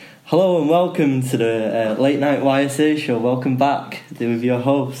Hello and welcome to the Late Night YSA show. Welcome back with your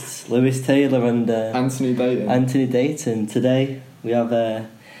hosts, Lewis Taylor and Anthony Dayton. Today we have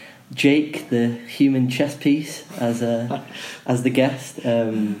Jake, the human chess piece, as the guest.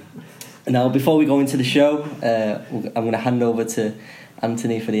 Now, before we go into the show, I'm going to hand over to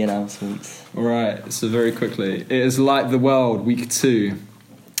Anthony for the announcements. Alright, so very quickly, it is Light the World, week 2.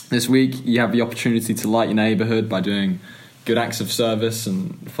 This week you have the opportunity to light your neighbourhood by doing good acts of service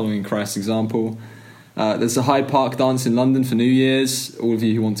and following Christ's example. There's a Hyde Park dance in London for New Year's. All of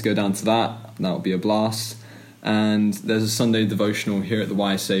you who want to go down to that will be a blast. And there's a Sunday devotional here at the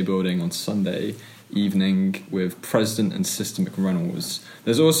YSA building on Sunday evening with President and Sister McReynolds.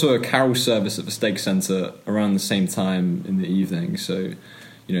 There's also a carol service at the Stake Centre around the same time in the evening. So,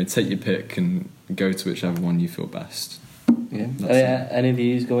 take your pick and go to whichever one you feel best. Yeah. Any of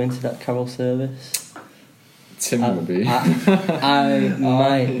you going to that carol service? Tim will be. I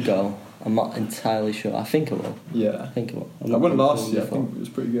might go. I'm not entirely sure. I think I will. Yeah. I think I will. I went last year. I think it was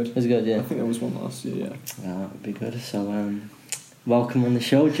pretty good. It was good, yeah. I think there was one last year, yeah. Yeah, that would be good. So, welcome on the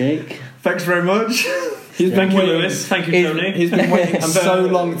show, Jake. Thanks very much. Thank you, Lewis. Thank you, Tony. He's been waiting so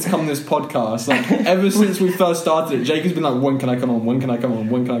long to come on this podcast. Like, ever since we first started it, Jake has been like, when can I come on? When can I come on?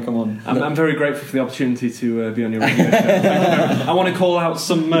 When can I come on? I'm very grateful for the opportunity to be on your radio show. Thank you very much. I want to call out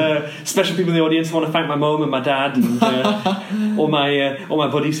some special people in the audience. I want to thank my mum and my dad and all my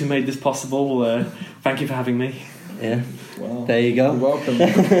buddies who made this possible. Thank you for having me. Yeah. Wow. There you go. You're welcome.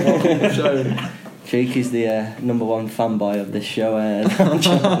 Welcome to the show. Jake is the number one fanboy of this show. I'm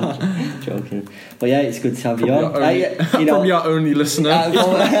joking. But yeah, it's good to have you on. Probably our only listener.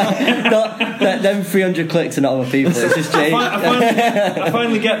 Them 300 clicks are not other people, it's just Jake. I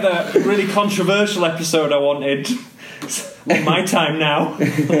finally get the really controversial episode I wanted. My time now.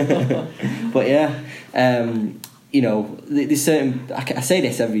 But yeah, there's certain... I say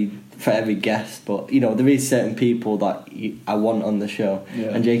this for every guest, but there is certain people that I want on the show,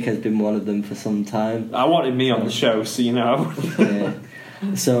 and Jake has been one of them for some time. I wanted me on the show, so yeah.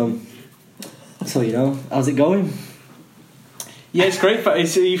 So how's it going? Yeah, it's great.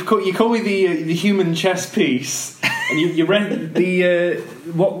 You call me the human chess piece, and you read the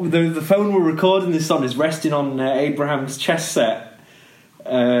phone we're recording this on is resting on Abraham's chess set.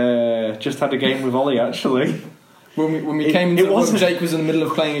 Just had a game with Ollie actually. When we came into it, Jake was in the middle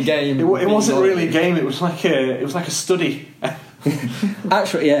of playing a game. It wasn't really a game. It was like a study.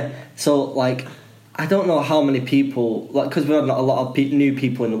 Actually, yeah. So I don't know how many people, because we've had a lot of new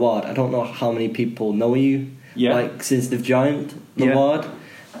people in the ward. I don't know how many people know you. Yeah. Since they've joined the ward.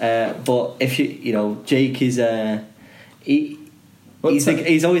 But if Jake is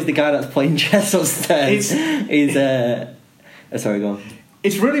he's always the guy that's playing chess upstairs. Sorry, go on.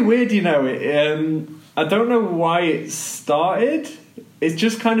 It's really weird, I don't know why it started. It's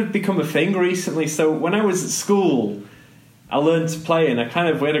just kind of become a thing recently. So when I was at school, I learned to play, and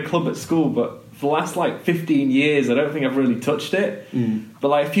we had a club at school, but for the last 15 years, I don't think I've really touched it.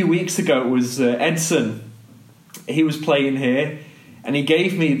 But a few weeks ago, it was Edson. He was playing here, and he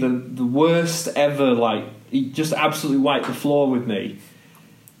gave me the worst ever. He just absolutely wiped the floor with me.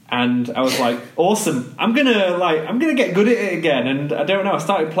 And I was like, awesome! I'm gonna get good at it again. And I don't know. I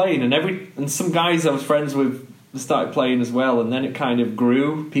started playing, and some guys I was friends with started playing as well. And then it kind of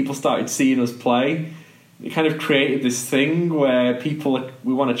grew. People started seeing us play. It kind of created this thing where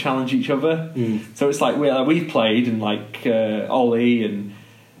we want to challenge each other. So it's we've played, and Ollie and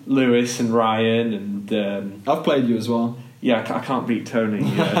Lewis and Ryan and I've played you as well. Yeah, I can't beat Tony.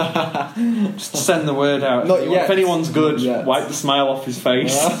 Just send the word out. Not yet. If anyone's good, wipe the smile off his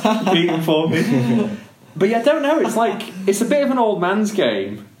face. Beat him for me. But yeah, I don't know. It's a bit of an old man's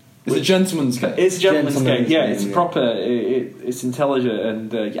game. It's a gentleman's game. It's a gentleman's game. Yeah, it's proper. It's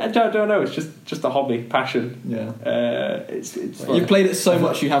intelligent, and I don't know. It's just a hobby, passion. Yeah. It's You've played it so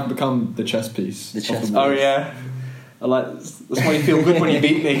much, you have become the chess piece. The chess piece. Oh yeah. That's why you feel good when you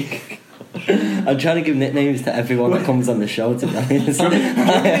beat me. I'm trying to give nicknames to everyone that comes on the show tonight. Do you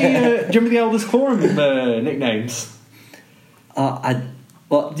remember the Elders Quorum nicknames?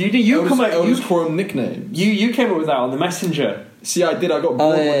 What? You come up Elders Quorum nickname. You came up with that on the Messenger. See, I did. I got bored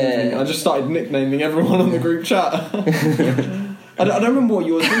one evening, and I just started nicknaming everyone on the group chat. I don't remember what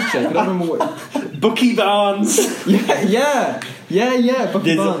yours was, Jake. I don't remember what. Bucky Barnes. Yeah.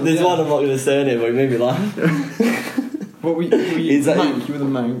 Bucky Barnes. There's one I'm not going to say it, but it made me laugh. What were you? Mank. You were the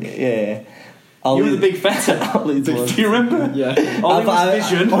Mank. Yeah. You were the big feta. Ollie's Do one. you remember? Yeah. Ollie was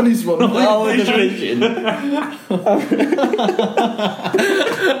Vision. Ollie's one. Oh, the Vision.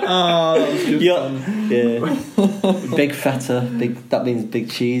 Oh, that was good fun. Yeah. Big feta. That means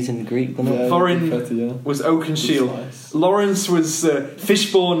big cheese in Greek, doesn't it? Yeah, Foreign feta, yeah. was Oakenshield. Slice. Lawrence was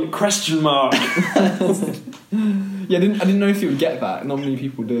Fishbourne ? Yeah, I didn't know if you would get that. Not many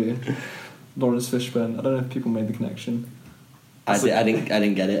people do. Lawrence Fishburne. I don't know if people made the connection. I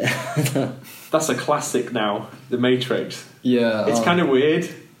didn't get it. That's a classic now, The Matrix. Yeah. It's kind of weird.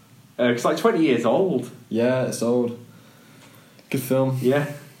 It's like 20 years old. Yeah, it's old. Good film. Yeah.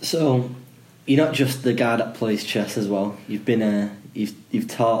 So, you're not just the guy that plays chess as well. You've been you've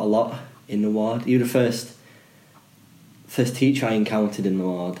taught a lot in the ward. You're the first teacher I encountered in the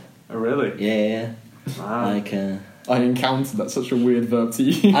ward. Oh, really? Yeah. Wow. Like I encountered. That's such a weird verb to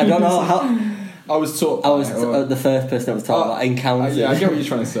use. I don't know how. I was taught. I was the first person that was taught about encountered. Yeah, I get what you're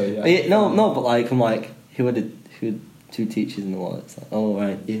trying to say. Yeah. No, but like I'm like who are two teachers in the ward? It's like, oh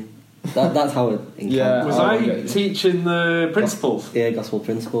right, yeah. That's how it encountered. Yeah. Was I I get you. teaching the principles? Yeah, gospel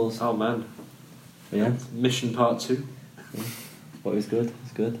principles. Oh, man. Yeah, Mission Part 2. but it was good.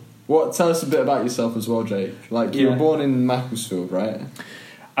 It's good. What? Tell us a bit about yourself as well, Jake. Like you were born in Macclesfield, right?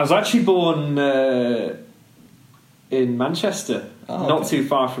 I was actually born in Manchester, not too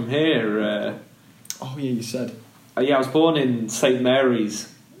far from here. Oh yeah, you said. I was born in St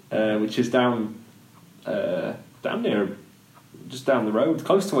Mary's, which is down near, just down the road,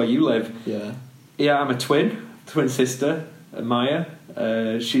 close to where you live. Yeah. Yeah, I'm a twin sister, Maya.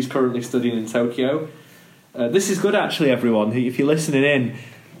 She's currently studying in Tokyo. This is good, actually, everyone. If you're listening in,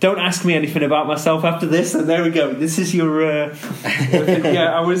 don't ask me anything about myself after this. And there we go. This is your.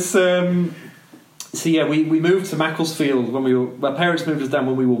 Yeah, I was. So yeah, we moved to Macclesfield when my parents moved us down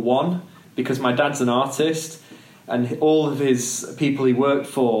when we were 1 because my dad's an artist, and all of his people he worked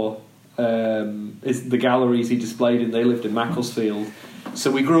for, is the galleries he displayed in. They lived in Macclesfield. So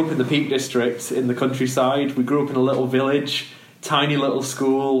we grew up in the Peak District in the countryside. We grew up in a little village, tiny little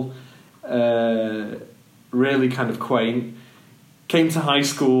school, really kind of quaint. Came to high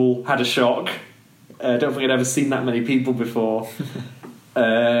school, had a shock. Don't think I'd ever seen that many people before.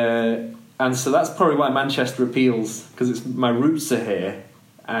 And so that's probably why Manchester appeals, because my roots are here.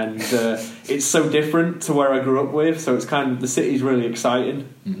 And it's so different to where I grew up with, so it's kind of, the city's really exciting.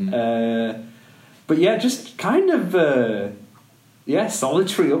 Mm-hmm. But yeah, just kind of...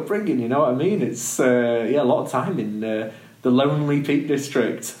 solitary upbringing, you know what I mean? It's a lot of time in the lonely Peak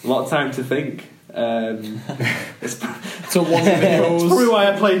District, a lot of time to think. It's probably why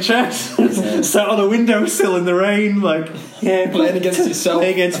I play chess. Sat on a windowsill in the rain, playing against yourself,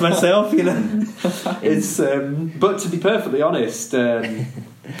 playing against myself, you know. It's but to be perfectly honest,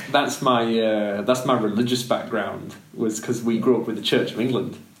 that's my religious background, was because we grew up with the Church of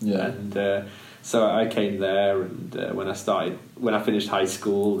England, and. So I came there, and when I finished high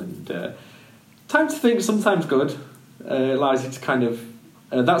school, and time to think, sometimes good. It allows you to kind of.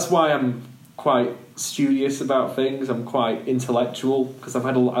 That's why I'm quite studious about things. I'm quite intellectual because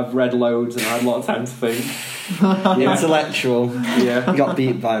I've read loads and I had a lot of time to think. Intellectual. Yeah. You got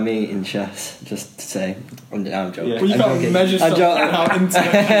beat by me in chess. Just to say, I'm joking. Yeah. Well, you can't measure how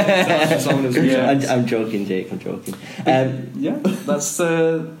intellectual. I'm joking, Jake. I'm joking.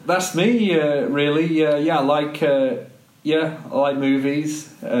 That's me. Really. I like. I like movies.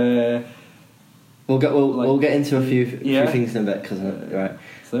 We'll get into a few things in a bit, right.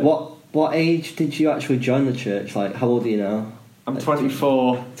 So. What age did you actually join the church? Like, how old are you now? I'm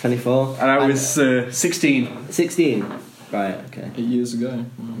 24. 24? And I was 16. 16? Right, okay. 8 years ago.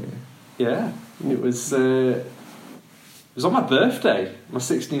 Yeah. It was on my birthday. My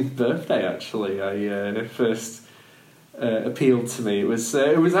 16th birthday, actually. I first appealed to me. It was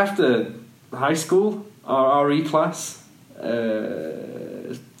after high school, our RE class.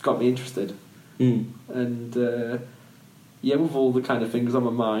 Got me interested. And... with all the kind of things on my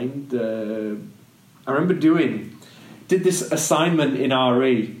mind. I remember did this assignment in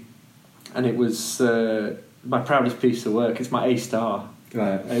RE, and it was my proudest piece of work. It's my A-star.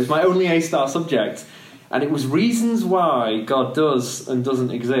 Right. It was my only A-star subject, and it was reasons why God does and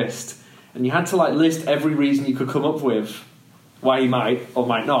doesn't exist. And you had to list every reason you could come up with why he might or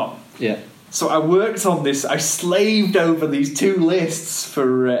might not. Yeah. So I worked on this. I slaved over these 2 lists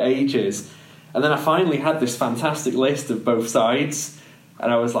for ages. And then I finally had this fantastic list of both sides,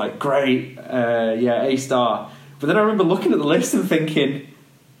 and I was like, great, A-star. But then I remember looking at the list and thinking,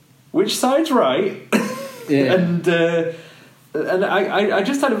 which side's right? Yeah. And I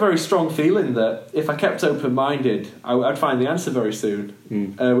just had a very strong feeling that if I kept open-minded, I'd find the answer very soon,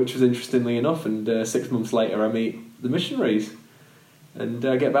 which was interestingly enough. And 6 months later, I meet the missionaries. and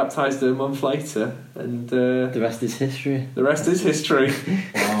get baptised a month later, and The rest is history. the rest is history.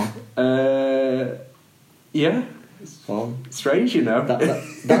 Wow. Yeah, Well, strange, you know.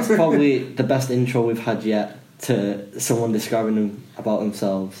 that's probably the best intro we've had yet to someone describing them about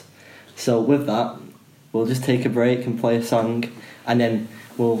themselves. So with that, we'll just take a break and play a song, and then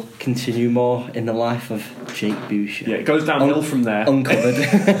we'll continue more in the life of Jake Boucher. Yeah, it goes downhill from there. Uncovered.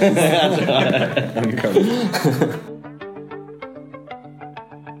 Uncovered.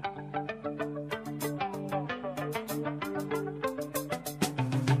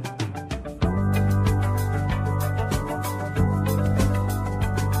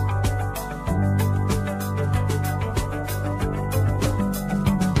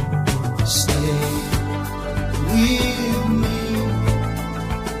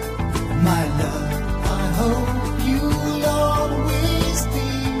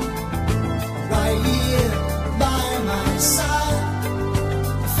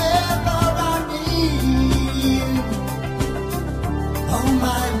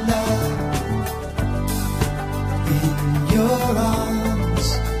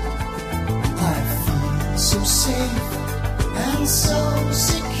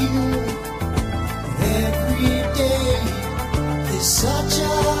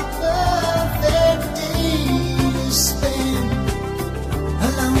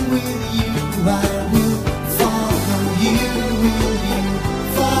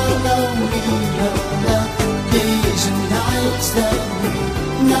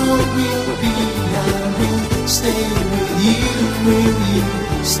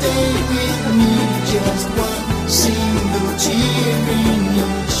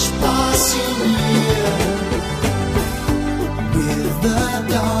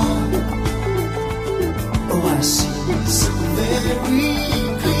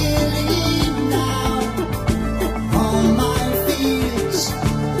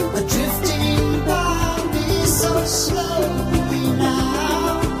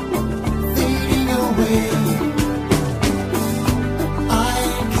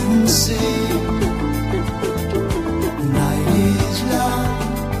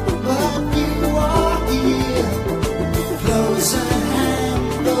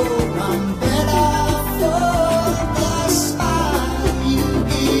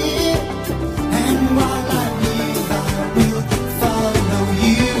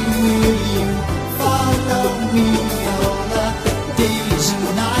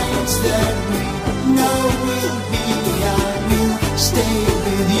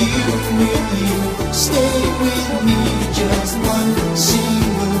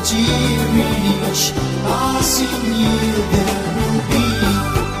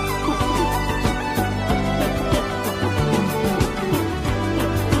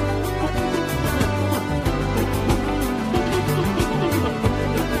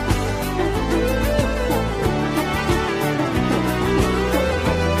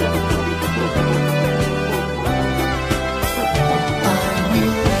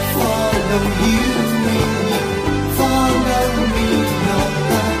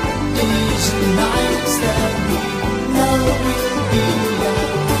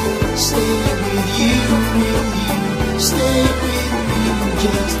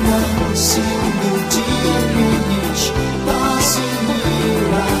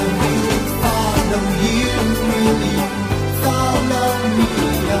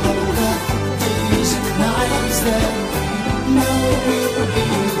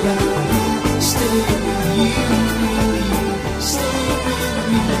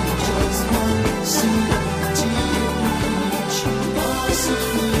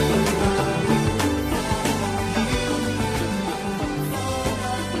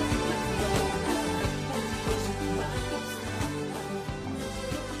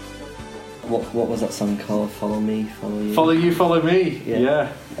 What was that song called? Follow Me, Follow You? Follow You, Follow Me.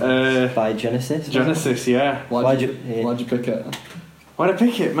 Yeah. Yeah. By Genesis. Genesis, yeah. Why'd you pick it? Why'd I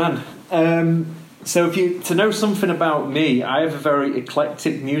pick it, man? So to know something about me, I have a very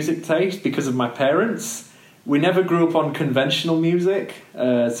eclectic music taste because of my parents. We never grew up on conventional music.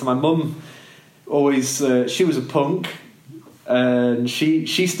 So my mum always, she was a punk, and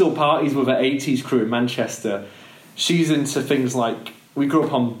she still parties with her 80s crew in Manchester. She's into things like, we grew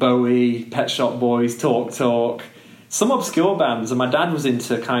up on Bowie, Pet Shop Boys, Talk, some obscure bands, and my dad was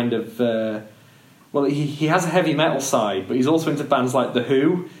into kind of, he has a heavy metal side, but he's also into bands like The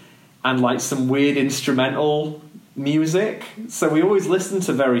Who, and like some weird instrumental music. So we always listened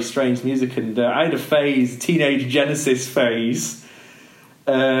to very strange music, and I had a phase, teenage Genesis phase,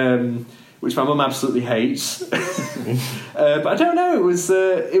 which my mum absolutely hates. But I don't know, it was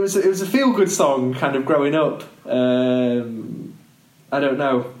a feel good song kind of growing up. I don't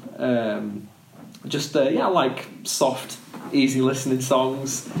know. I like soft, easy listening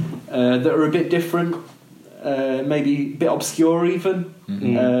songs that are a bit different, maybe a bit obscure even.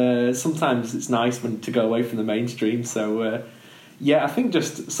 Sometimes it's nice to go away from the mainstream. So I think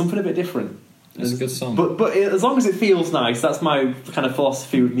just something a bit different. It's a good song. But as long as it feels nice, that's my kind of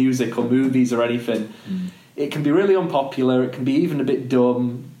philosophy with music or movies or anything. It can be really unpopular, it can be even a bit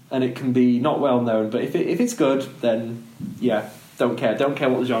dumb, and it can be not well known. But if it's good, then don't care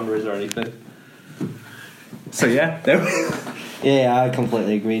what the genre is or anything. So I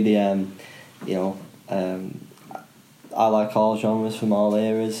completely agree. I like all genres from all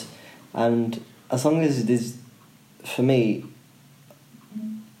eras, and as long as it is, for me,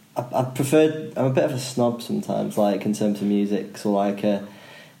 I prefer. I'm a bit of a snob sometimes, like in terms of music. So like,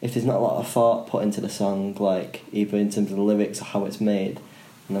 if there's not a lot of thought put into the song, like either in terms of the lyrics or how it's made,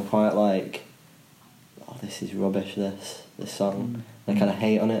 and I'm quite like, oh, this is rubbish. This song, I kind of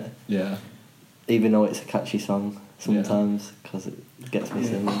hate on it. Yeah. Even though it's a catchy song sometimes, because it gets me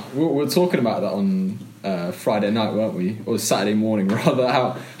singing. We were talking about that on Friday night, weren't we? Or Saturday morning,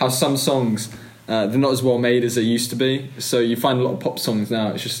 rather. How some songs, they're not as well made as they used to be. So you find a lot of pop songs now,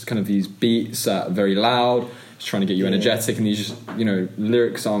 it's just kind of these beats that are very loud, just trying to get you energetic, and these just,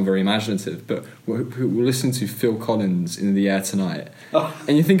 lyrics aren't very imaginative. But we'll listen to Phil Collins' In the Air Tonight.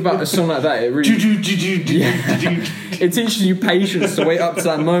 And you think about a song like that, it really... it teaches you patience to wait up to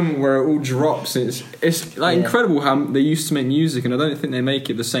that moment where it all drops. It's incredible how they used to make music, and I don't think they make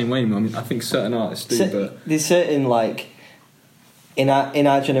it the same way anymore. I mean, I think certain artists do, but... There's certain, like... In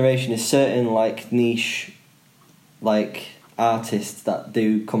our generation, there's certain, like, niche, like... artists that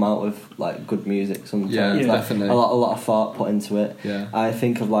do come out with like good music sometimes. Definitely. A lot of thought put into it. I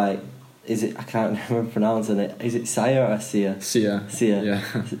think of like, I can't remember pronouncing it. Is it Sia or Sia? Sia.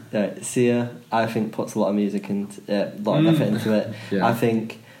 Sia, I think puts a lot of music and a lot of effort into it. I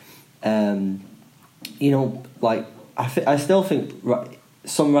think, I still think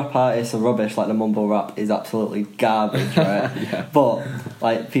some rap artists are rubbish, like the mumble rap is absolutely garbage, right? But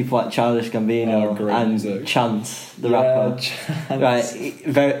like people like Childish Gambino and music. Chance, the rapper, Chance. Right?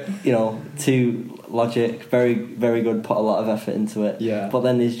 Very, to Logic, very very good. Put a lot of effort into it. But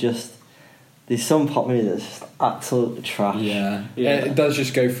then there's some pop music that's just absolute trash. It does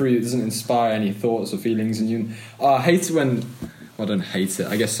just go through. It doesn't inspire any thoughts or feelings, and I hate it when. Well, I don't hate it.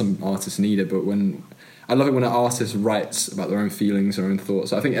 I guess some artists need it, but I love it when an artist writes about their own feelings, their own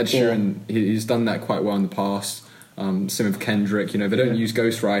thoughts. I think Ed Sheeran, he's done that quite well in the past. Same with Kendrick. They don't use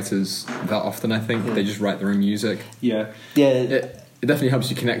ghostwriters that often, I think. They just write their own music. It definitely helps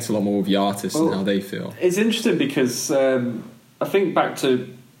you connect a lot more with the artist and how they feel. It's interesting because I think back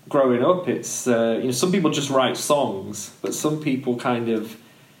to growing up, it's some people just write songs, but some people kind of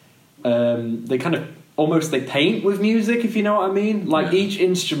almost they paint with music, if you know what I mean. Like each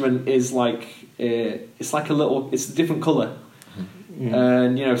instrument is like it's a different colour.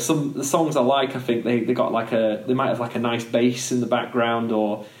 And some the songs I like, I think they might have like a nice bass in the background,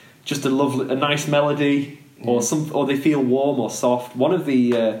 or just a nice melody, or they feel warm or soft. One of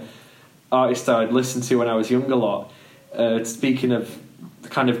the artists I'd listened to when I was young a lot, speaking of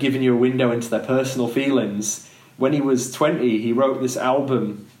kind of giving you a window into their personal feelings, when he was 20 he wrote this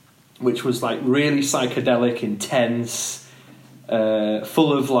album which was like really psychedelic, intense,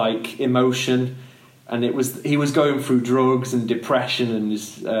 full of like emotion, and he was going through drugs and depression and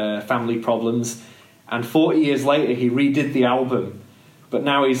his family problems, and 40 years later he redid the album, but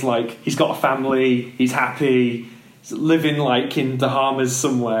now he's got a family, he's happy, he's living like in the Bahamas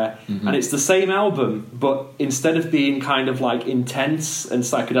somewhere, and it's the same album, but instead of being kind of like intense and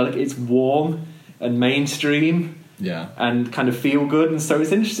psychedelic, it's warm and mainstream. And kind of feel good, and so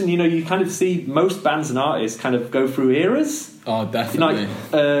it's interesting. You kind of see most bands and artists kind of go through eras. Oh, definitely.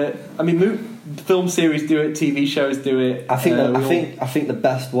 Film series do it, TV shows do it. I think the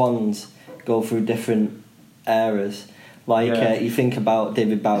best ones go through different eras. Like you think about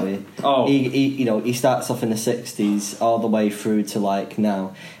David Bowie. Oh, he starts off in the 60s all the way through to like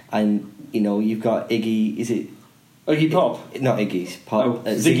now, and you've got Iggy. Is it? Iggy Pop? Not Iggy's Pop. Oh,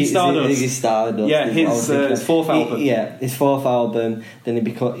 Ziggy Stardust. Ziggy Stardust. Yeah, his fourth album. His fourth album. Then he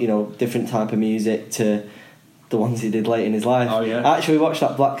became, different type of music to the ones he did late in his life. Oh, yeah. I actually watched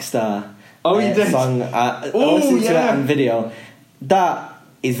that Black Star you did? song. I listened to that on video. That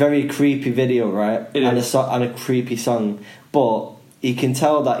is very creepy video, right? It is. And a creepy song. But you can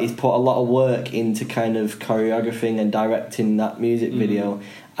tell that he's put a lot of work into kind of choreographing and directing that music video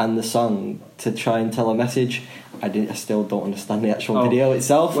and the song to try and tell a message. I still don't understand the actual video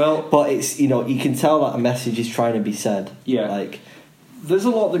itself. Well, but it's you can tell that a message is trying to be said. Yeah, there's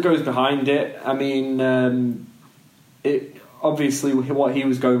a lot that goes behind it. I mean, obviously what he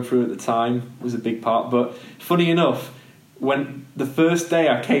was going through at the time was a big part. But funny enough, when the first day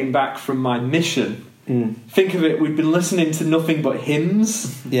I came back from my mission, think of it, we'd been listening to nothing but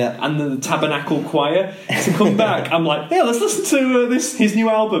hymns and the Tabernacle Choir. To come back, I'm like, yeah, let's listen to his new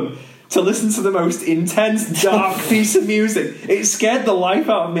album. To listen to the most intense, dark piece of music. It scared the life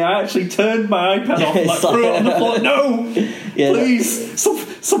out of me. I actually turned my iPad off, threw it on the floor. No! Please!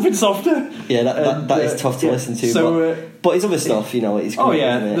 Something softer. Yeah, that is tough to listen to. So, but his other stuff, it's great. Oh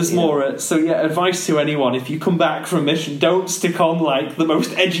yeah, there's more. Advice to anyone: if you come back from mission, don't stick on like the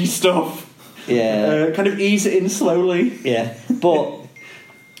most edgy stuff. Yeah. Kind of ease it in slowly. Yeah, but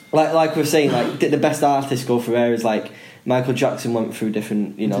like we're saying, like the best artists go through areas like Michael Jackson went through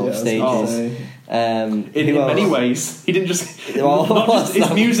different, stages. In many ways, he didn't just.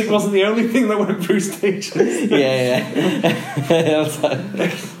 His music wasn't the only thing that went through stages. Yeah.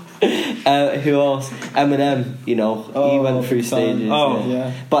 Who else? Eminem. He went through stages.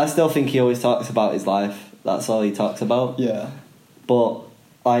 Yeah. But I still think he always talks about his life. That's all he talks about. Yeah. But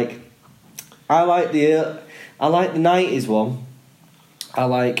I like the 90s one. I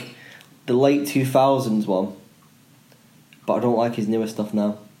like the late 2000s one. But I don't like his newer stuff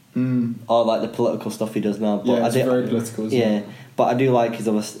now. Or like the political stuff he does now. But it's very political. Isn't it? But I do like his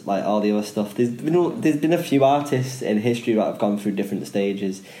other, like all the other stuff. There's been a few artists in history that have gone through different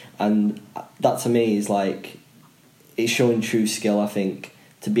stages, and that to me is like, it's showing true skill. I think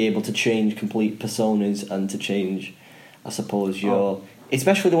to be able to change complete personas and to change, I suppose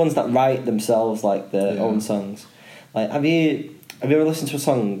especially the ones that write themselves like their own songs. Like have you ever listened to a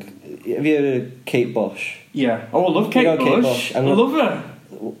song? Have you heard Kate Bush? Yeah. Oh, I love Kate Bush. I love her.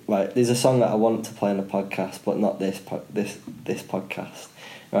 Right, there's a song that I want to play on a podcast, but not this podcast,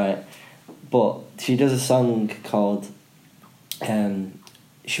 right? But she does a song called.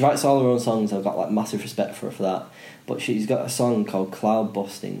 She writes all her own songs. I've got like massive respect for her for that. But she's got a song called Cloud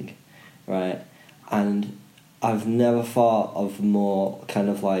Busting, right? And I've never thought of more kind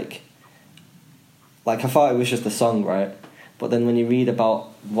of like I thought it was just a song, right? But then when you read about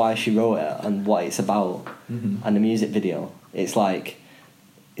why she wrote it and what it's about and the music video, it's like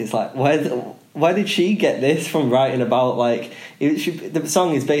where did she get this from writing about like the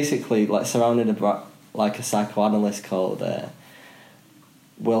song is basically like surrounded about like a psychoanalyst called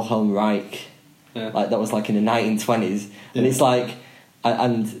Wilhelm Reich, like that was like in the 1920s, and it's like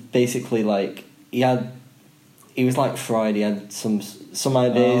and basically like he was like Freud. He had some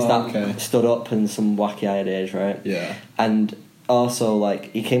ideas that stood up and some wacky ideas, right? Yeah. And also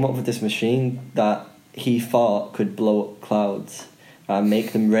like he came up with this machine that he thought could blow up clouds and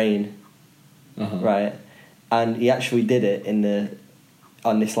make them rain, right? And he actually did it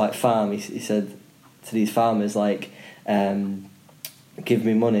on this like farm. He said to these farmers like, give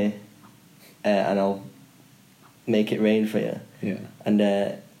me money, and I'll make it rain for you. Yeah. And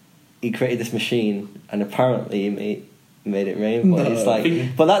he created this machine, and apparently he made it rain. But it's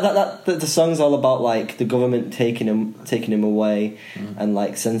like, but that the song's all about like the government taking him away and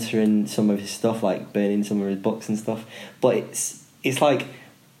like censoring some of his stuff, like burning some of his books and stuff. But it's like,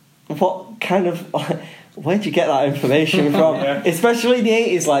 what kind of where'd you get that information from? Especially in the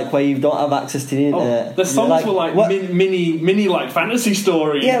 80s, like where you don't have access to the internet. The songs were like mini like fantasy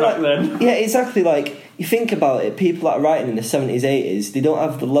stories back then. Yeah, exactly. Like you think about it, people that are writing in the 70s, 80s, they don't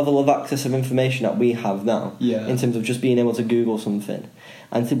have the level of access of information that we have now. Yeah. In terms of just being able to Google something,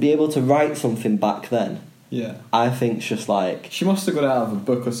 and to be able to write something back then. Yeah. I think it's just like she must have got it out of a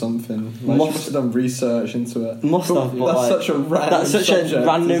book or something. Like, she must have done research into it. Must have. But that's such a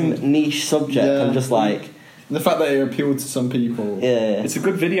random niche subject. Yeah. I'm just like. The fact that it appealed to some people. Yeah. It's a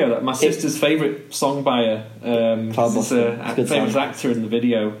good video. That my sister's favourite song by her. It's a famous actor in the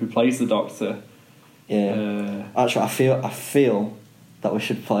video who plays the Doctor. Yeah. Actually, I feel that we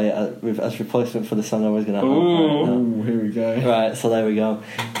should play it as replacement for the song I was going to have. Ooh, here we go. Right, so there we go.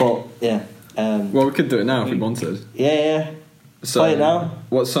 But yeah. Well, we could do it now if we wanted. Yeah. So, play it now.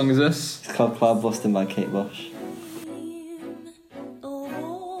 What song is this? It's called Cloud Busting by Kate Bush.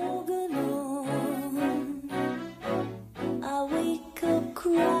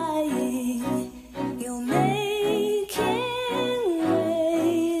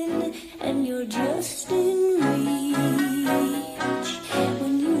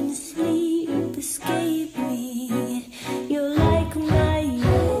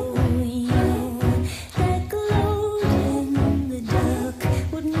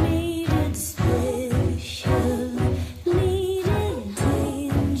 What made it special?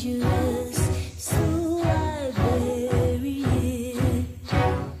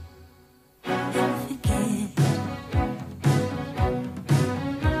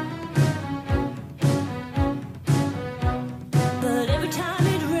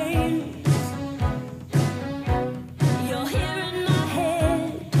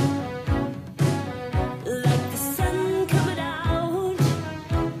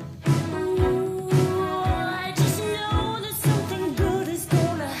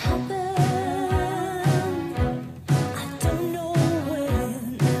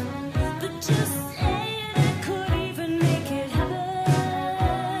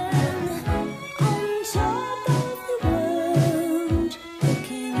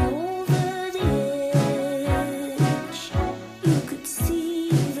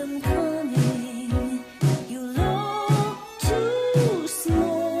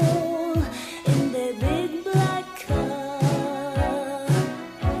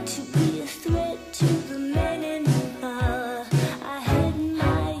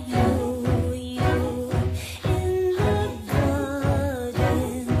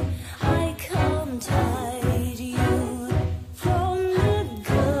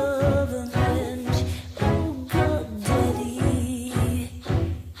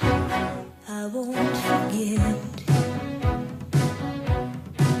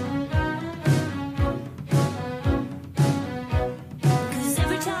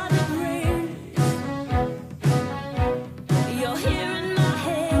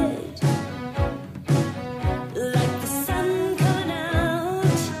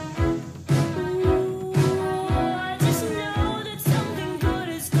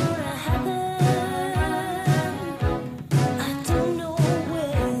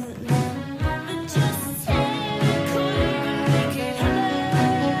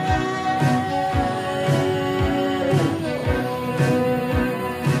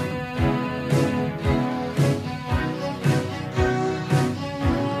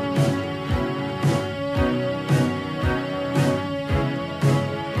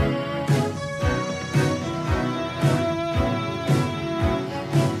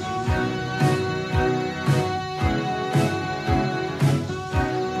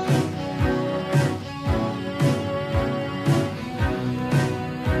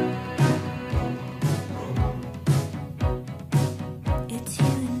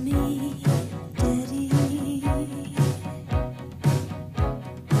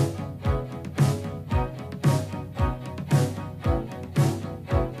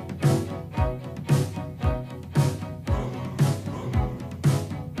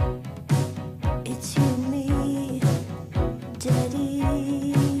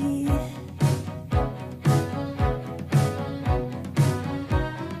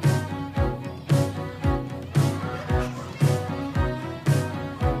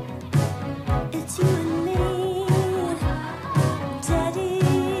 It's you and me, Daddy.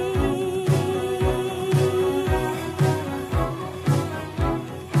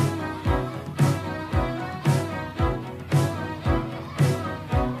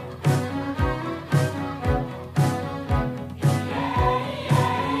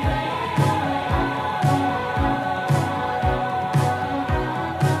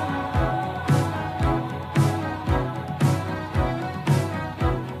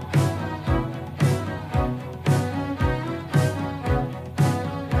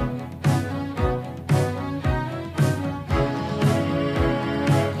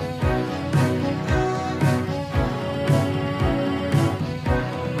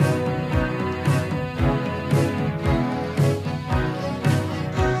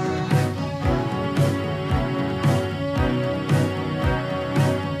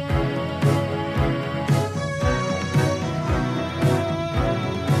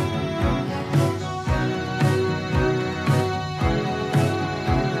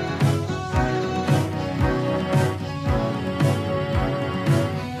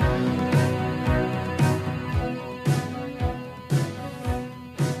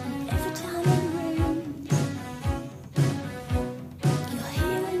 Every time it rains, you're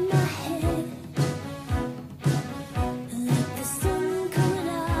here in my head, like the sun coming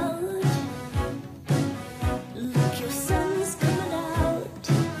out. Look, your sun's coming out.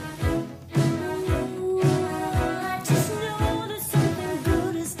 Ooh, I just know that something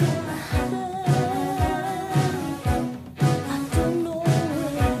good is gonna happen. I don't know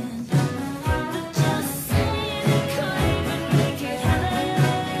when, but just say it kind and make it happen.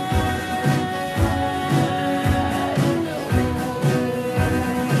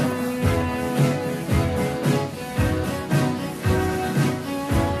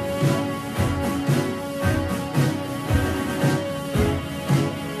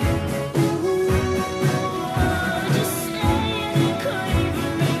 Just say it kind and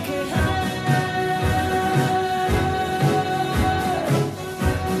make it happen.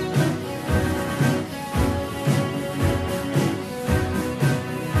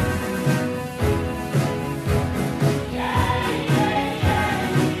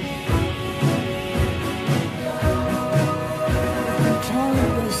 Can't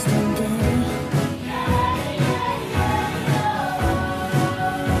waste a day.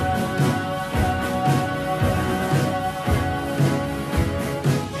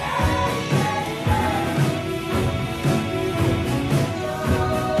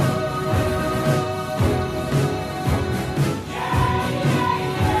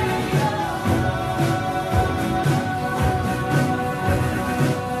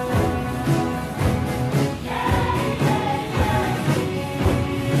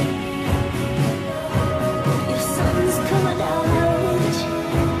 Your sun's coming out.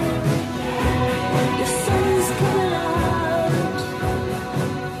 Your sun's coming out.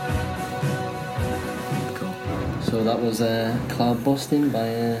 So that was Cloud Busting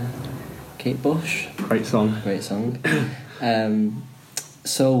by Kate Bush. Great song. Great song.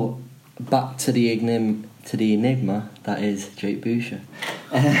 So back to the enigma that is Jake Boucher.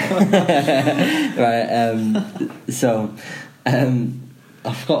 Right. So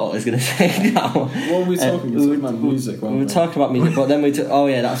I forgot what I was going to say now. What were we talking about? We were talking about music, weren't We were talking about music, but then oh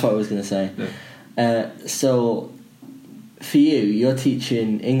yeah, that's what I was going to say. Yeah. So for you, you're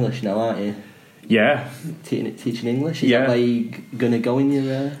teaching English now, aren't you? Yeah, Teaching English. Is Yeah. that where you're going to go in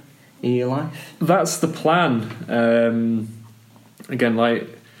your life? that's the plan. Again, like,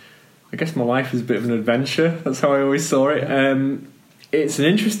 I guess my life is a bit of an adventure. That's how I always saw it. It's an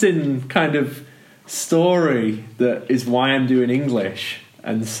interesting kind of story that is why I'm doing English.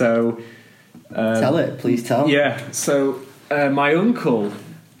 And so... Tell it, please tell. Yeah, so my uncle,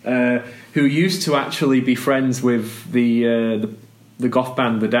 who used to actually be friends with the goth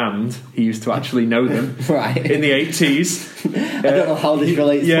band The Damned, he used to actually know them Right. in the 80s. I don't know how this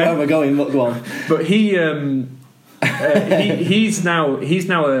relates to where we're going, but go on. But he's now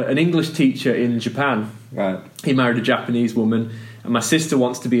an English teacher in Japan. Right. He married a Japanese woman, and my sister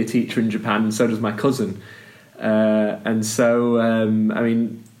wants to be a teacher in Japan, and so does my cousin. And so, I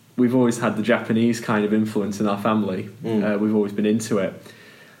mean, we've always had the Japanese kind of influence in our family. We've always been into it.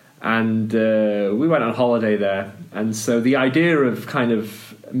 And we went on holiday there. And so the idea of kind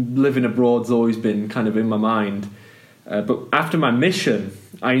of living abroad's always been kind of in my mind. But after my mission,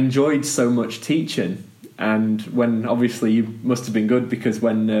 I enjoyed so much teaching. And when, obviously, you must have been good, because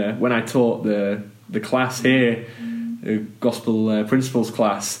when I taught the class here, gospel principles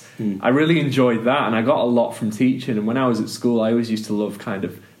class. I really enjoyed that, and I got a lot from teaching. And when I was at school, I always used to love kind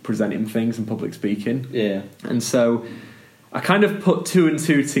of presenting things and public speaking. Yeah. And so I kind of put two and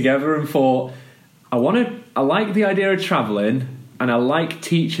two together and thought, I like the idea of travelling, and I like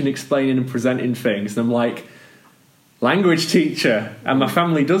teaching, explaining and presenting things. And I'm like, language teacher, and my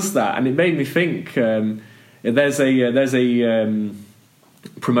family does that. And it made me think, there's a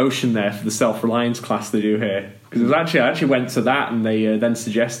promotion there for the self-reliance class they do here. Because I actually went to that, and they then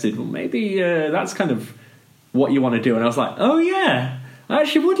suggested, well, maybe that's kind of what you want to do. And I was like, oh yeah, I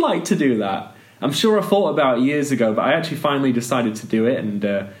actually would like to do that. I'm sure I thought about it years ago, but I actually finally decided to do it. And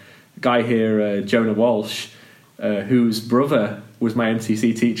a guy here, Jonah Walsh, whose brother was my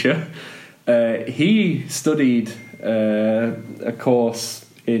MTC teacher, he studied a course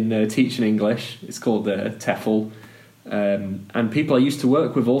in teaching English. It's called TEFL. And people I used to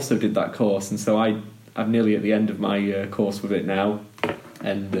work with also did that course. And so I'm nearly at the end of my course with it now.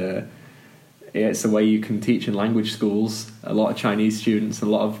 And it's a way you can teach in language schools. A lot of Chinese students, a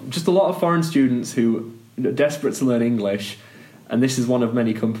lot of foreign students who are desperate to learn English. And this is one of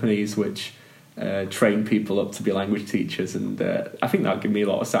many companies which train people up to be language teachers. And I think that gave me a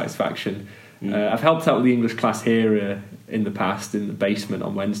lot of satisfaction. I've helped out with the English class here in the past in the basement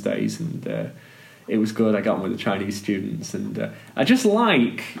on Wednesdays, and it was good. I got on with the Chinese students, and I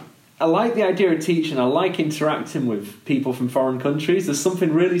like the idea of teaching. I like interacting with people from foreign countries. There's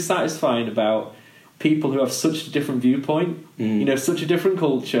something really satisfying about people who have such a different viewpoint, such a different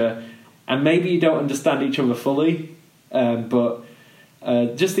culture, and maybe you don't understand each other fully, but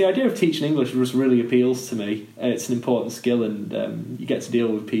just the idea of teaching English just really appeals to me. It's an important skill, and you get to deal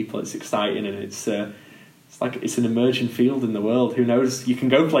with people. It's exciting, and it's like it's an emerging field in the world. Who knows? You can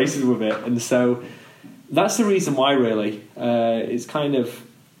go places with it, and so that's the reason why. Really, it's kind of,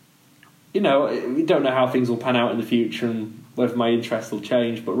 we don't know how things will pan out in the future and whether my interest will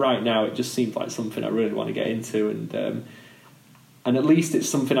change. But right now, it just seems like something I really want to get into, and at least it's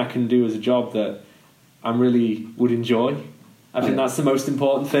something I can do as a job that I really would enjoy. I think that's the most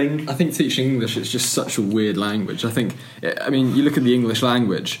important thing. I think teaching English is just such a weird language. You look at the English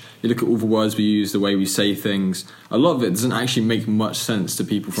language, you look at all the words we use, the way we say things. A lot of it doesn't actually make much sense to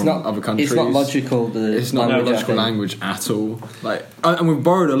people from other countries. It's not logical. It's not a logical language at all. And we've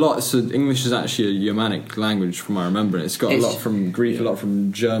borrowed a lot. So English is actually a Germanic language, from what I remember. It's got a lot from Greek, a lot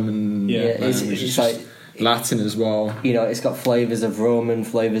from German. It's like Latin as well. It's got flavours of Roman,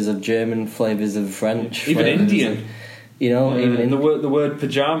 flavours of German, flavours of French, even Indian. Even the word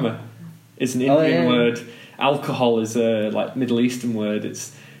pajama is an Indian word. Alcohol is a Middle Eastern word.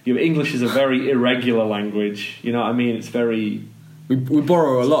 English is a very irregular language. You know what I mean? It's very. We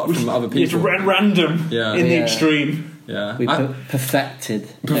borrow a lot from other people. It's random in the extreme. Yeah, we perfected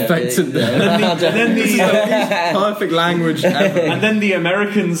the perfect language ever. And then the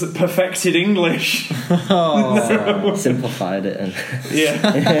Americans perfected English. Simplified it, and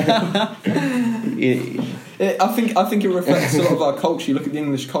I think it reflects a lot of our culture. You look at the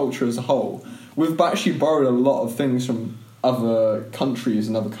English culture as a whole. We've actually borrowed a lot of things from other countries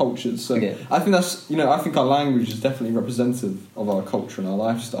and other cultures. So I think that's I think our language is definitely representative of our culture and our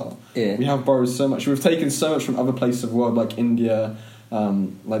lifestyle. Yeah. We have borrowed so much. We've taken so much from other places of the world, like India,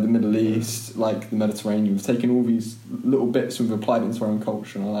 like the Middle East, like the Mediterranean. We've taken all these little bits and we've applied it into our own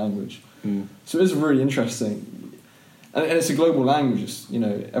culture and our language. So it is really interesting, and it's a global language.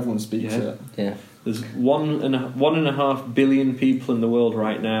 Everyone speaks it. Yeah. There's 1.5 billion people in the world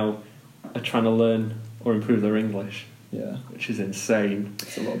right now are trying to learn or improve their English. Yeah, which is insane.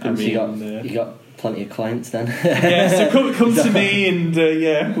 It's a lot of people. You got plenty of clients then. So come to me, and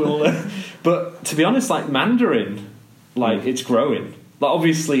we'll. But to be honest, Mandarin, it's growing.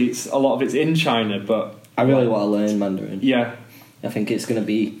 Obviously, a lot of it's in China, but I really want to learn Mandarin. Yeah, I think it's going to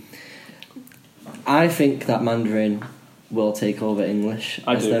be. I think that Mandarin will take over English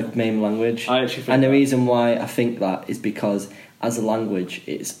as their main language. I actually think and the reason why I think that is because as a language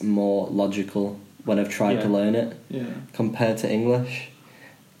it's more logical when I've tried to learn it compared to English.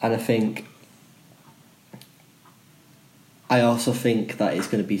 And I also think that it's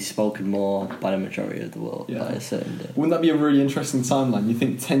going to be spoken more by the majority of the world by a certain day. Wouldn't that be a really interesting timeline? You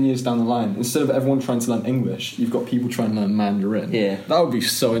think 10 years down the line, instead of everyone trying to learn English, you've got people trying to learn Mandarin. Yeah. That would be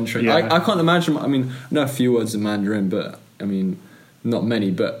so interesting. Yeah. I can't imagine, I know a few words in Mandarin, but not many,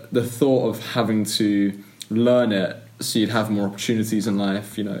 but the thought of having to learn it so you'd have more opportunities in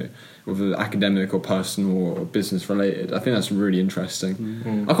life, whether academic or personal or business related, I think that's really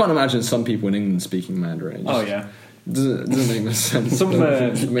interesting. I can't imagine some people in England speaking Mandarin. Doesn't make much sense. Some,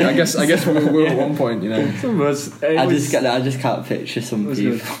 I mean, I guess we're at one point, you know. Some of us. I just can't picture some was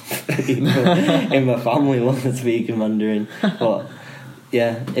people in my family wanting to speak in Mandarin. But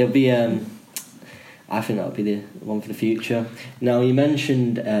yeah, it'll be. I think that'll be the one for the future. Now you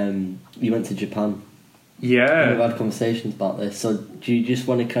mentioned you went to Japan. Yeah. We've had conversations about this. So do you just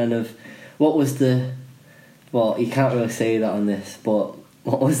want to kind of, what was the? Well, you can't really say that on this, but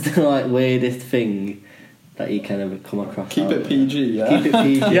what was the like weirdest thing that you kind of come across? Keep it PG, yeah. Keep it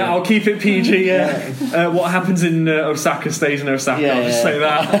PG. Yeah, I'll keep it PG. Yeah. What happens in Osaka stays in Osaka. Yeah, I'll just yeah. say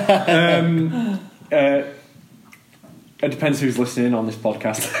that. It depends who's listening on this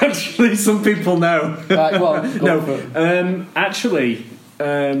podcast. Actually, some people know. Right, well, go for No, actually,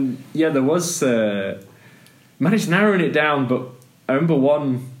 yeah, there was. Managed narrowing it down, but I remember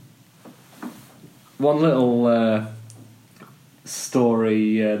one little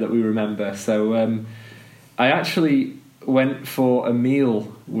story that we remember. So I actually went for a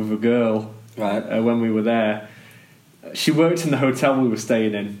meal with a girl Right. when we were there. She worked in the hotel we were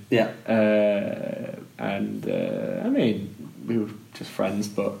staying in. Yeah. And I mean, we were just friends,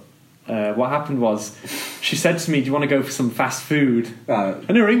 but what happened was she said to me, "Do you want to go for some fast food?" Right.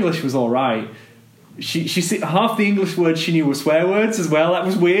 And her English was all right. She half the English words she knew were swear words as well. That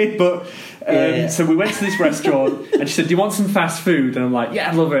was weird, but Yeah. so we went to this restaurant and she said, "Do you want some fast food?" And I'm like, "Yeah,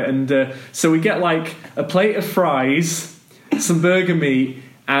 I love it." And so we get like a plate of fries, some burger meat,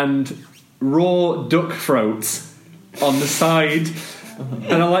 and raw duck throat on the side.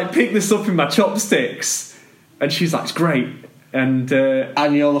 And I like pick this up in my chopsticks, and she's like, "It's great." And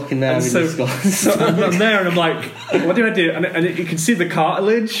you're looking there and with so, disgust. so I'm there and I'm like, "What do I do?" And you can see the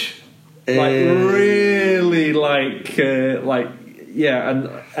cartilage, like really, like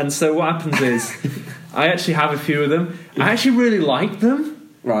yeah. And so what happens is, I actually have a few of them. I actually really like them.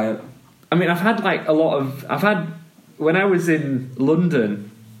 Right. I mean, I've had when I was in London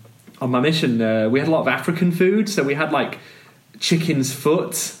on my mission, we had a lot of African food. So we had like chicken's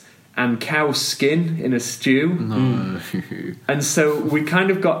foot and cow skin in a stew. No. And so I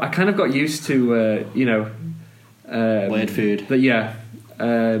kind of got used to, Weird food. But yeah,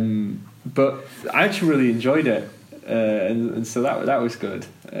 but I actually really enjoyed it, and so that was good.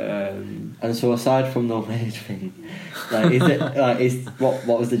 And so aside from the weird thing, like, is it what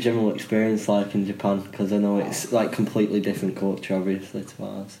was the general experience like in Japan? Because I know it's like completely different culture, obviously, to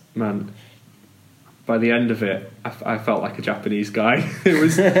ours. Man, by the end of it, I felt like a Japanese guy. It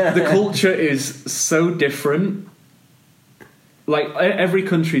was the culture is so different. Like every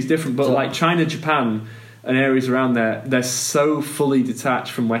country is different, but So- like China, Japan, and areas around there, they're so fully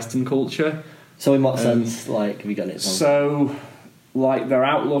detached from Western culture. So in what sense, like, have you got it wrong? So, like their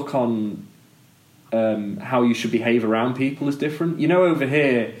outlook on how you should behave around people is different. You know, over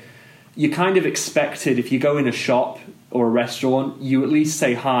here, you're kind of expected if you go in a shop or a restaurant, you at least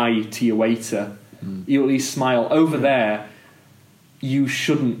say hi to your waiter. You at least smile. Over there, you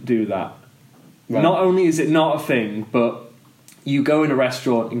shouldn't do that. Right. Not only is it not a thing, but you go in a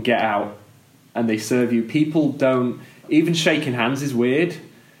restaurant and get out and they serve you. People don't... Even shaking hands is weird.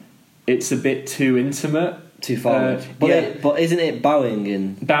 It's a bit too intimate. Too forward. Yeah. But isn't it bowing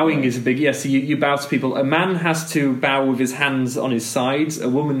in... Bowing is a big... Yeah, so you bow to people. A man has to bow with his hands on his sides. A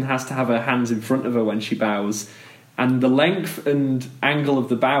woman has to have her hands in front of her when she bows. And the length and angle of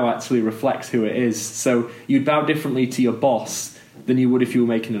the bow actually reflects who it is. So you'd bow differently to your boss than you would if you were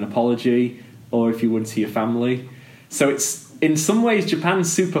making an apology or if you would to your family. So it's... In some ways,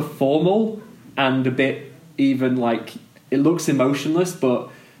 Japan's super formal and a bit even like... It looks emotionless, but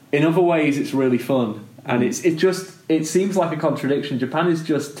in other ways it's really fun. And it seems like a contradiction. Japan is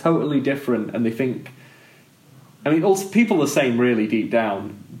just totally different, and they think... I mean, also people are the same really deep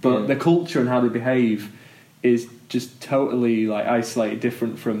down, but the culture and how they behave is just totally like isolated,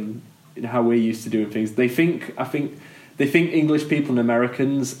 different from how we're used to doing things. They think English people and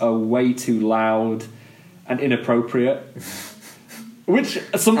Americans are way too loud and inappropriate, which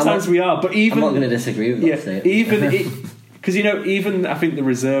sometimes we are. But even I'm not going to disagree with that statement. even because even I think the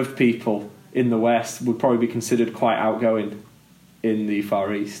reserved people in the West would probably be considered quite outgoing in the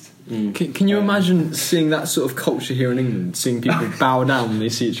Far East. Can you imagine seeing that sort of culture here in England? Seeing people bow down when they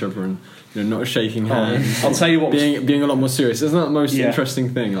see each other and not shaking hands. I'll tell you what. Being a lot more serious. Isn't that the most Yeah.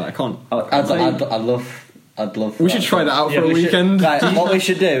 interesting thing? Like, I can't. I'd love. We should try that out for a we should- weekend. Right, what we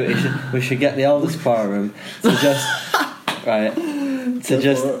should do is we should get the eldest quorum to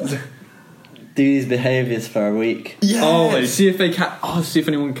just do these behaviours for a week. Yeah. Always. See if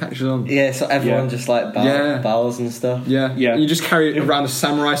anyone catches on. Yeah, so everyone Yeah. just like Yeah. bows and stuff. Yeah. Yeah. You just carry around a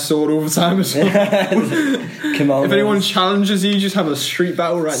samurai sword all the time as well. Kimonos. If anyone challenges you, just have a street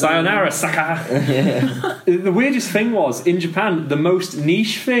battle right there. Sayonara, Saka. The weirdest thing was, in Japan, the most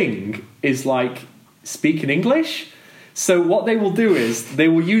niche thing is like speaking English. So what they will do is they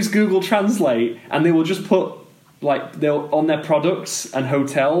will use Google Translate and they will just put they'll on their products and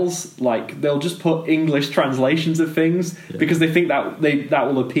hotels, like they'll just put English translations of things because they think that that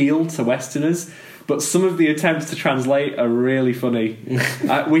will appeal to Westerners. But some of the attempts to translate are really funny.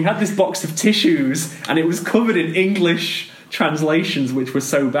 We had this box of tissues and it was covered in English translations which were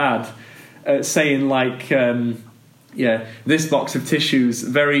so bad, saying like this box of tissues,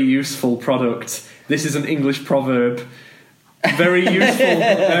 very useful product, this is an English proverb, very useful.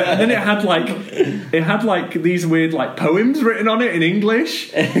 And then it had like these weird like poems written on it in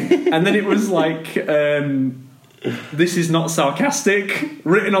English, and then it was like this is not sarcastic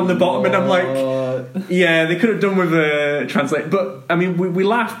written on the bottom. And I'm like, yeah, they could have done with a translate. But I mean, we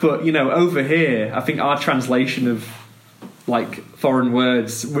laugh, but you know, over here I think our translation of like foreign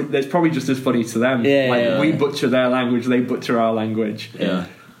words, it's probably just as funny to them. We butcher their language, they butcher our language. Yeah.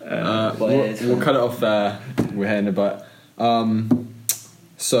 We'll cut it off there. We're here in a bit.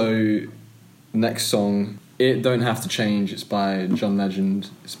 So next song, It Don't Have to Change. It's by John Legend.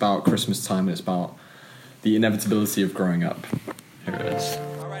 It's about Christmas time. It's about the inevitability of growing up. Here it is.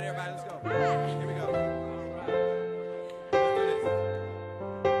 All right, everybody, let's go. Here we go.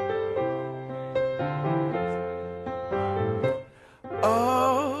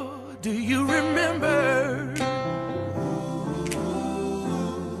 Oh, do you remember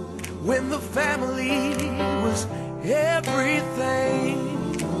when the family was everything?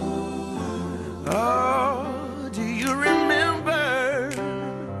 Oh, do you remember?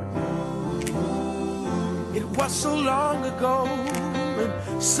 It was so long ago and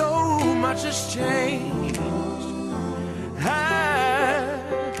so much has changed. I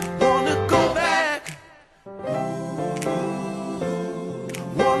wanna go back.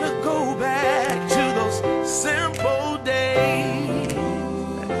 Wanna go back to those simple days.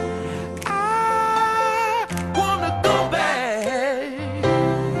 I wanna go back.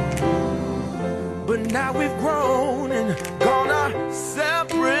 But now we've grown and gone our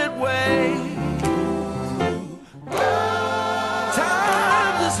separate ways.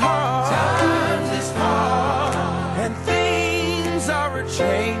 Times is hard, and things are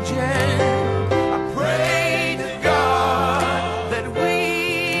changing. I pray to God that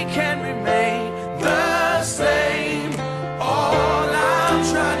we can remain the same. All I'm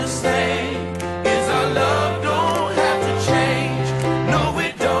trying to say is our love don't have to change. No,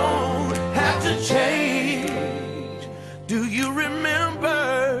 it don't have to change. Do you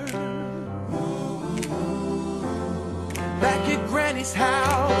remember back at Granny's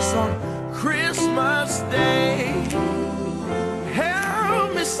house on Christmas Day?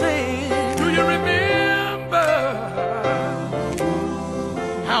 Help me sing. Do you remember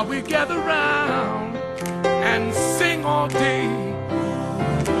how we gather round and sing all day?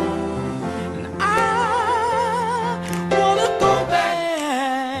 And I wanna go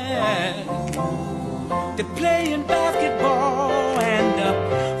back to playing basketball and a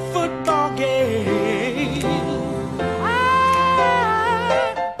football game. I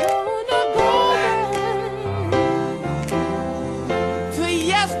wanna go back to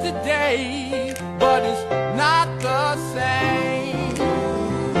yesterday, but it's not the same.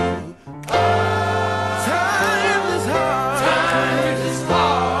 Times is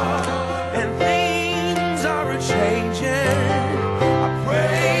hard, and things are changing. I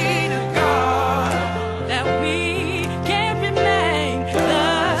pray to God that we can remain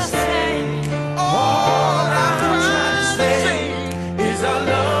the same. All I'm trying to say is our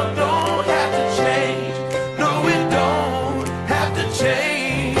love don't have to change. No, it don't have to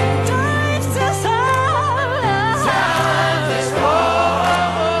change. Times is hard. Times is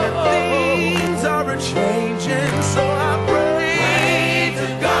hard, and things are changing. So I pray to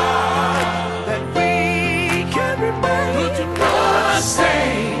God that we can remain the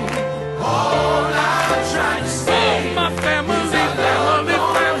same. All I'm trying to say, my family, is our love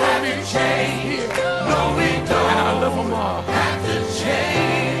don't have to change. No, we don't. And I love them all. Have to change.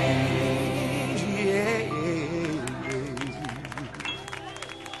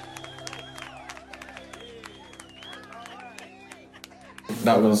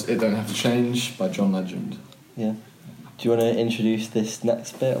 That was It Don't Have to Change by John Legend. Yeah. Do you want to introduce this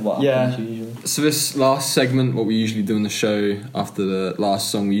next bit? What Yeah. happens usually? So this last segment, what we usually do in the show after the last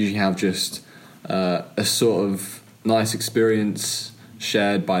song, we usually have just a sort of nice experience,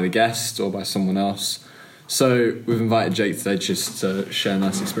 shared by the guest or by someone else. So we've invited Jake today just to share a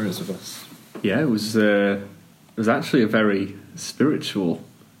nice experience with us. Yeah, it was actually a very spiritual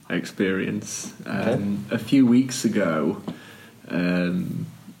experience. A few weeks ago,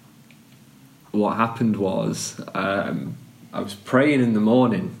 what happened was I was praying in the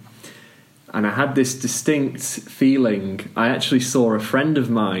morning, and I had this distinct feeling. I actually saw a friend of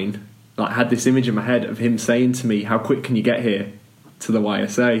mine, like, had this image in my head of him saying to me, "How quick can you get here to the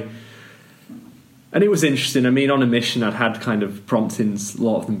YSA?" And it was interesting. I mean, on a mission, I'd had kind of promptings, a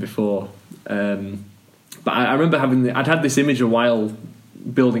lot of them before. But I remember I'd had this image a while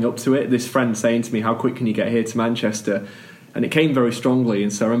building up to it, this friend saying to me, "How quick can you get here to Manchester?" And it came very strongly,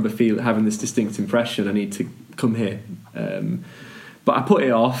 and so I remember having this distinct impression, I need to come here. But I put it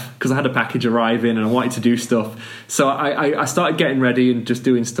off because I had a package arriving and I wanted to do stuff. So I started getting ready and just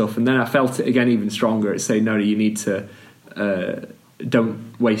doing stuff, and then I felt it again even stronger. It's saying, "No, you need to...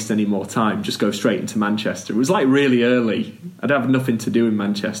 don't waste any more time, just go straight into Manchester." It was like really early. I'd have nothing to do in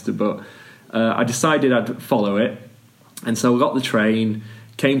Manchester, but I decided I'd follow it. And so I got the train,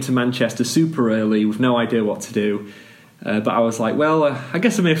 came to Manchester super early with no idea what to do. But I was like, well, I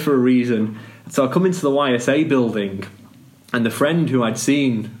guess I'm here for a reason. So I come into the YSA building, and the friend who I'd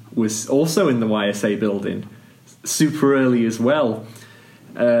seen was also in the YSA building, super early as well.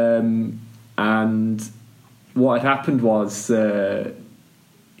 And what had happened was,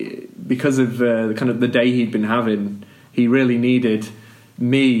 because of kind of the day he'd been having, he really needed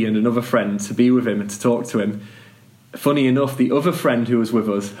me and another friend to be with him and to talk to him. Funny enough, the other friend who was with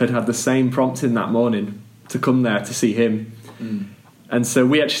us had the same prompting that morning to come there to see him. And so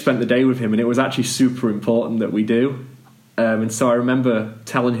we actually spent the day with him, and it was actually super important that we do. And so I remember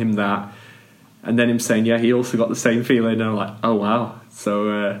telling him that, and then him saying, yeah, he also got the same feeling. And I'm like, oh wow.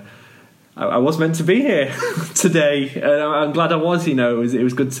 So I was meant to be here today, and I'm glad I was. You know, it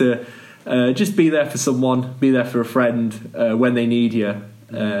was good to just be there for someone, be there for a friend when they need you.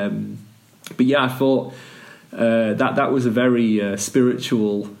 But yeah, I thought that was a very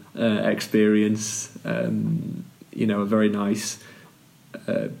spiritual experience. You know, a very nice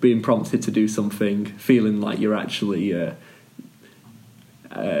being prompted to do something, feeling like you're actually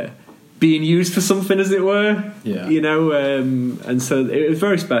being used for something, as it were. Yeah. You know, and so it was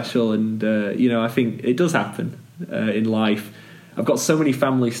very special. And you know, I think it does happen in life. I've got so many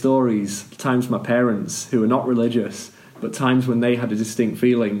family stories, times my parents who are not religious, but times when they had a distinct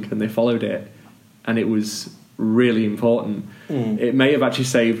feeling and they followed it, and it was really important. It may have actually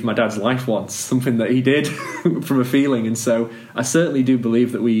saved my dad's life once, something that he did from a feeling. And so I certainly do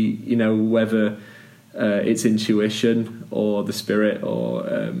believe that we, you know, whether it's intuition or the spirit or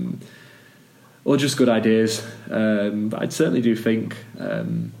just good ideas, but I certainly do think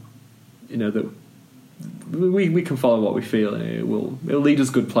you know, that we can follow what we feel, and it'll lead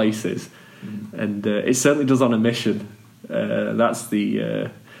us good places. And it certainly does on a mission. That's the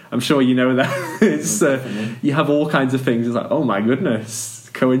I'm sure you know that. It's you have all kinds of things. It's like, oh my goodness,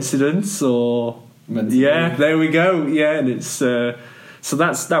 coincidence or yeah, there we go. Yeah, and it's so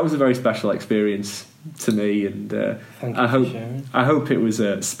that was a very special experience to me, and I hope it was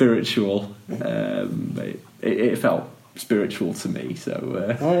spiritual. It felt spiritual to me.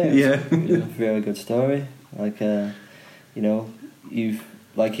 So yeah, very good story. Like you know,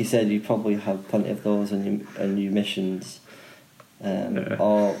 like you said, you probably have plenty of those on your missions.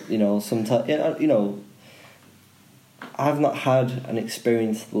 Or you know, sometimes you know, I've not had an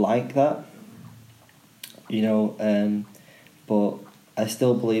experience like that, you know, but I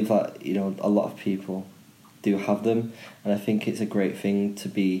still believe that, you know, a lot of people do have them, and I think it's a great thing to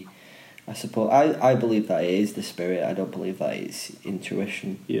be. I suppose I believe that it is the spirit. I don't believe that it's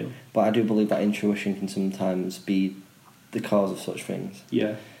intuition. Yeah. But I do believe that intuition can sometimes be the cause of such things.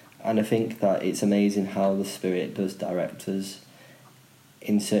 Yeah. And I think that it's amazing how the spirit does direct us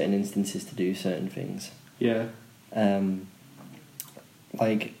in certain instances to do certain things. Yeah.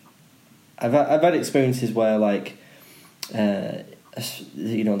 Like I've had experiences where, like,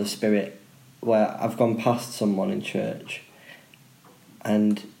 you know, the spirit, where I've gone past someone in church,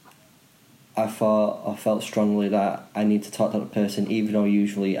 and I felt strongly that I need to talk to that person, even though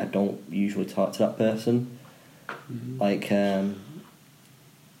I don't usually talk to that person. Like I've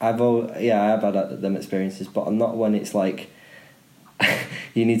had them experiences, but I'm not when it's like,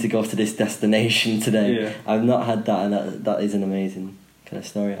 you need to go to this destination today. Yeah. I've not had that, and that is an amazing kind of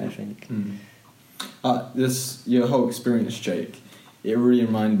story, I think. Your whole experience, Jake, it really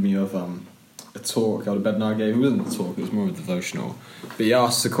reminded me of a talk Elder Bednar gave. It wasn't a talk, it was more of a devotional. But he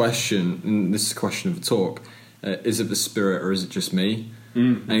asked the question, and this is a question of the talk, is it the spirit or is it just me?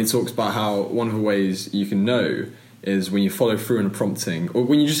 And he talks about how one of the ways you can know is when you follow through on a prompting, or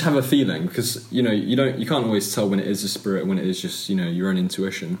when you just have a feeling, because you can't always tell when it is a spirit and when it is just your own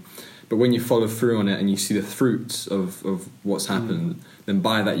intuition. But when you follow through on it and you see the fruits of what's happened, then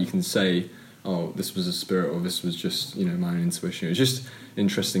by that you can say, oh, this was a spirit, or this was just my own intuition. It's just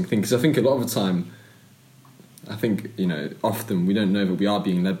interesting thing, because I think a lot of the time, often we don't know that we are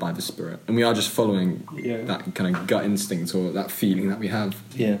being led by the spirit, and we are just following that kind of gut instinct or that feeling that we have.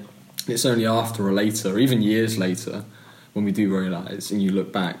 Yeah. It's only after or later, or even years later, when we do realise and you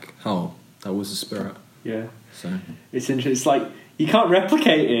look back, oh, that was a spirit. Yeah. So It's interesting. It's like you can't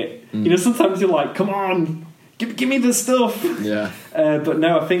replicate it. Sometimes you're like, come on, give me the stuff. yeah, But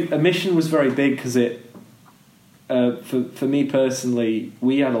no, I think a mission was very big because it, for me personally,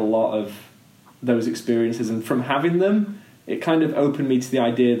 we had a lot of those experiences, and from having them, it kind of opened me to the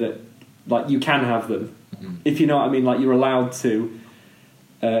idea that like you can have them, if you know what I mean. Like you're allowed to,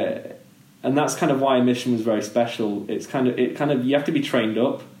 and that's kind of why a mission was very special. It kind of you have to be trained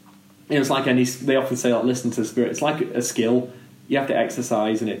up. It's like they often say like listen to the spirit. It's like a skill you have to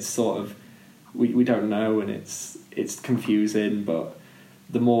exercise, and it's sort of we don't know, and it's confusing. But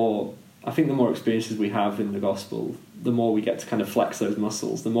the more experiences we have in the gospel, the more we get to kind of flex those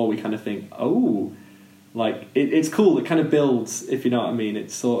muscles. The more we kind of think, oh, like it's cool. It kind of builds, if you know what I mean.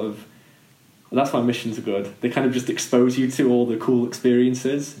 It's sort of that's why missions are good. They kind of just expose you to all the cool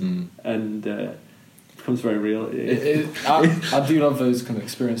experiences, and it becomes very real. I do love those kind of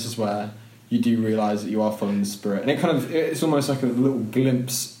experiences where you do realise that you are following the spirit, and it's almost like a little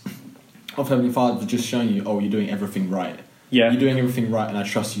glimpse of Heavenly Father just showing you, oh, you're doing everything right. Yeah, you're doing everything right, and I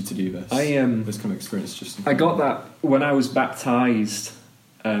trust you to do this. This kind of experience just. I got that when I was baptised,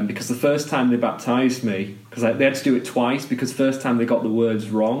 because the first time they baptised me, because they had to do it twice, because the first time they got the words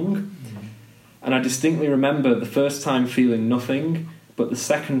wrong, and I distinctly remember the first time feeling nothing, but the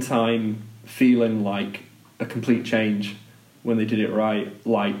second time feeling like a complete change when they did it right,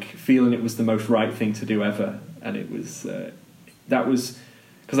 like feeling it was the most right thing to do ever, and it was that was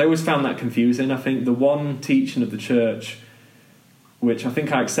because I always found that confusing. I think the one teaching of the church, which I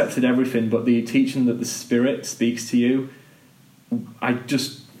think I accepted everything, but the teaching that the Spirit speaks to you, I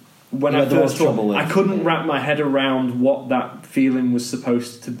just when I first taught, I couldn't wrap my head around what that feeling was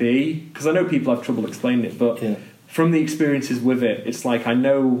supposed to be, because I know people have trouble explaining it, but from the experiences with it, it's like I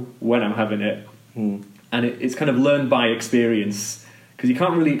know when I'm having it, and it's kind of learned by experience, because you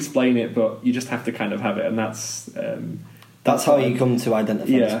can't really explain it, but you just have to kind of have it, and that's how you come to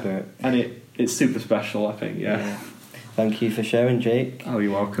identify the spirit, and it's super special, I think. Yeah. Thank you for sharing, Jake. Oh,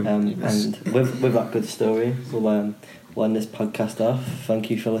 you're welcome. And with that good story, we'll end this podcast off. Thank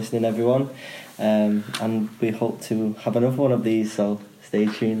you for listening, everyone, and we hope to have another one of these, so stay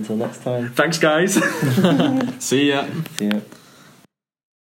tuned till next time. Thanks, guys. See ya. See ya.